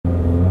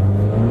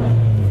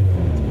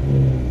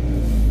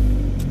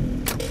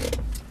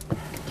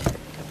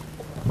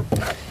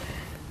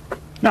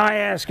Now I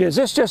ask you, is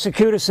this just the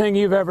cutest thing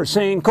you've ever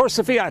seen? Of course,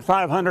 the Fiat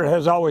 500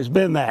 has always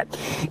been that.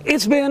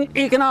 It's been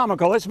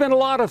economical. It's been a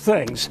lot of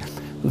things.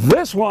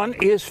 This one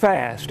is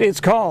fast. It's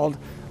called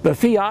the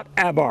Fiat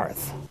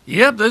Abarth.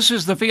 Yep, this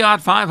is the Fiat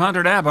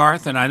 500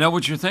 Abarth, and I know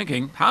what you're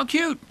thinking. How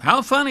cute,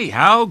 how funny,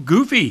 how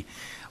goofy.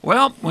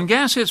 Well, when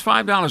gas hits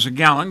 $5 a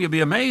gallon, you'll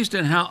be amazed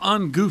at how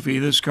ungoofy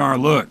this car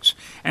looks.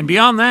 And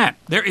beyond that,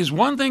 there is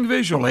one thing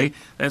visually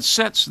that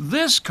sets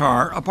this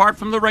car apart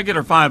from the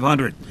regular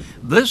 500.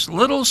 This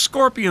little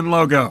scorpion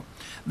logo.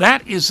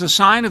 That is the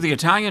sign of the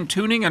Italian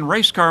tuning and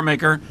race car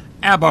maker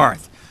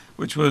Abarth,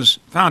 which was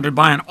founded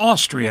by an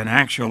Austrian,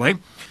 actually.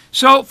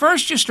 So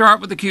first you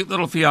start with the cute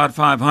little Fiat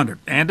 500.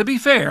 And to be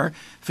fair,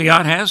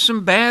 Fiat has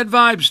some bad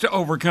vibes to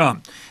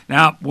overcome.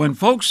 Now, when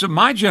folks of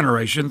my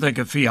generation think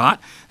of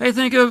Fiat, they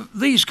think of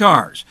these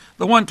cars,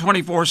 the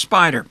 124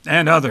 Spider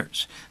and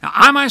others. Now,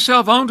 I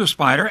myself owned a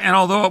Spider, and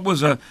although it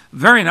was a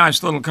very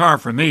nice little car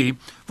for me,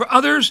 for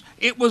others,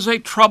 it was a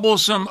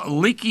troublesome,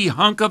 leaky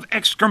hunk of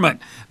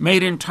excrement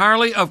made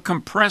entirely of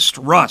compressed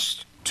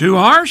rust. Too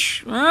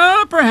harsh?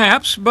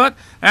 Perhaps, but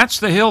that's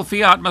the hill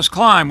Fiat must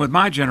climb with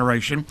my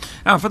generation.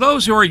 Now, for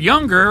those who are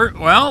younger,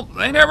 well,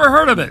 they never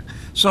heard of it.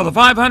 So the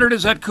 500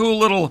 is that cool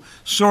little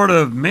sort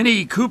of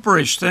Mini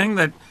Cooperish thing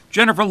that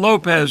Jennifer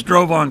Lopez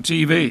drove on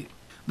TV.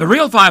 The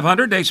real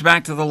 500 dates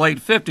back to the late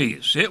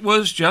 50s. It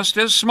was just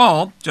as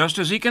small, just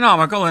as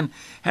economical, and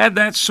had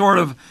that sort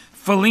of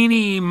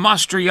Fellini,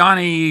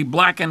 Mastroianni,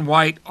 black and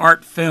white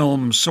art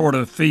film sort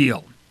of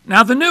feel.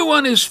 Now, the new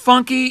one is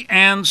funky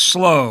and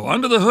slow.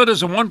 Under the hood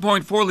is a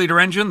 1.4-liter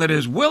engine that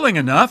is willing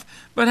enough,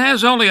 but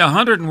has only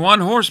 101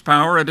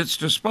 horsepower at its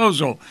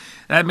disposal.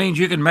 That means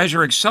you can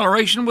measure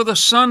acceleration with a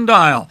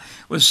sundial,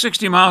 with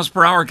 60 miles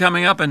per hour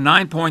coming up in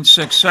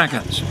 9.6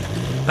 seconds.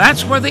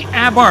 That's where the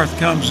Abarth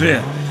comes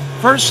in.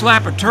 First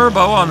slap a turbo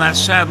on that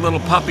sad little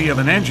puppy of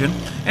an engine,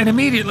 and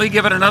immediately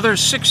give it another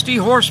 60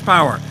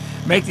 horsepower.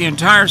 Make the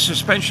entire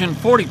suspension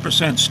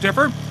 40%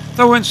 stiffer,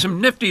 throw in some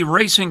nifty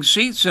racing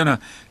seats in a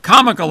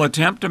comical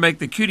attempt to make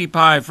the cutie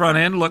pie front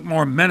end look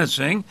more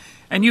menacing,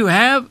 and you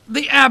have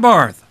the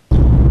Abarth.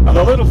 Now,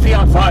 the little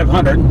Fiat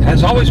 500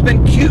 has always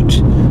been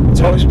cute.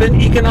 It's always been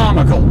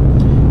economical.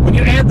 When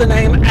you add the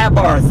name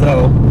Abarth,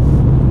 though,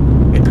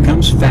 it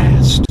becomes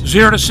fast.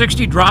 0 to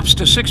 60 drops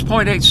to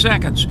 6.8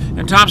 seconds,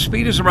 and top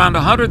speed is around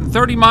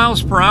 130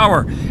 miles per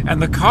hour,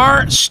 and the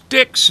car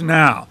sticks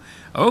now.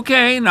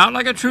 Okay, not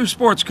like a true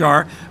sports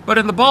car, but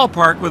in the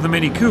ballpark with a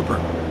Mini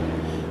Cooper.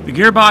 The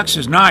gearbox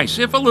is nice,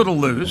 if a little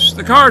loose.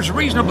 The car is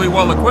reasonably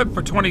well equipped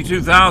for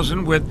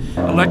 $22,000 with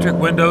electric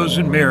windows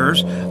and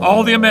mirrors,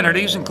 all the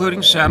amenities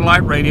including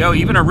satellite radio,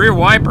 even a rear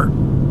wiper.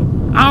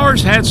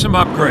 Ours had some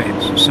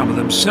upgrades, some of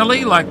them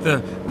silly like the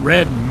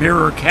red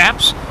mirror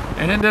caps,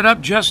 and ended up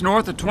just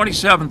north of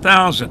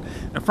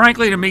 $27,000. Now,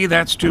 frankly, to me,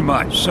 that's too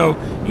much, so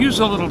use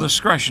a little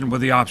discretion with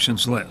the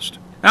options list.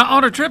 Now,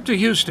 on a trip to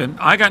Houston,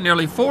 I got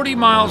nearly 40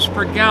 miles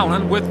per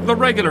gallon with the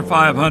regular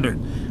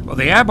 500. Well,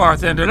 the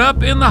Abarth ended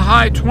up in the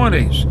high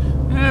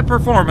 20s.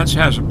 Performance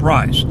has a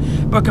price.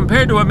 But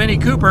compared to a Mini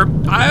Cooper,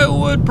 I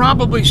would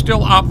probably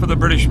still opt for the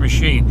British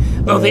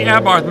machine, though the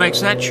Abarth makes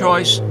that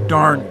choice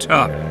darn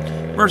tough.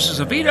 Versus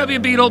a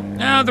VW Beetle,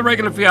 the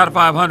regular Fiat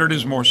 500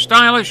 is more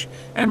stylish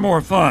and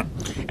more fun.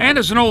 And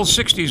as an old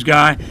 60s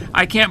guy,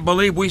 I can't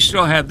believe we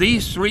still have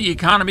these three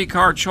economy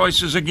car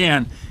choices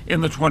again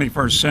in the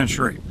 21st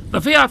century.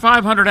 The Fiat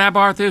 500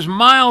 Abarth is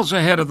miles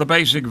ahead of the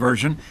basic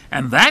version,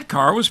 and that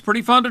car was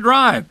pretty fun to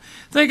drive.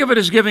 Think of it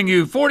as giving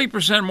you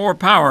 40% more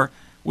power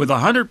with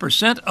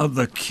 100% of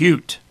the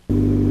cute.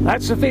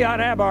 That's the Fiat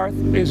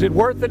Abarth. Is it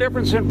worth the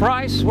difference in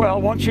price?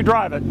 Well, once you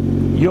drive it,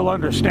 you'll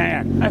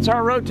understand. That's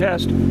our road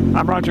test.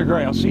 I'm Roger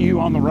Gray. I'll see you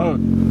on the road.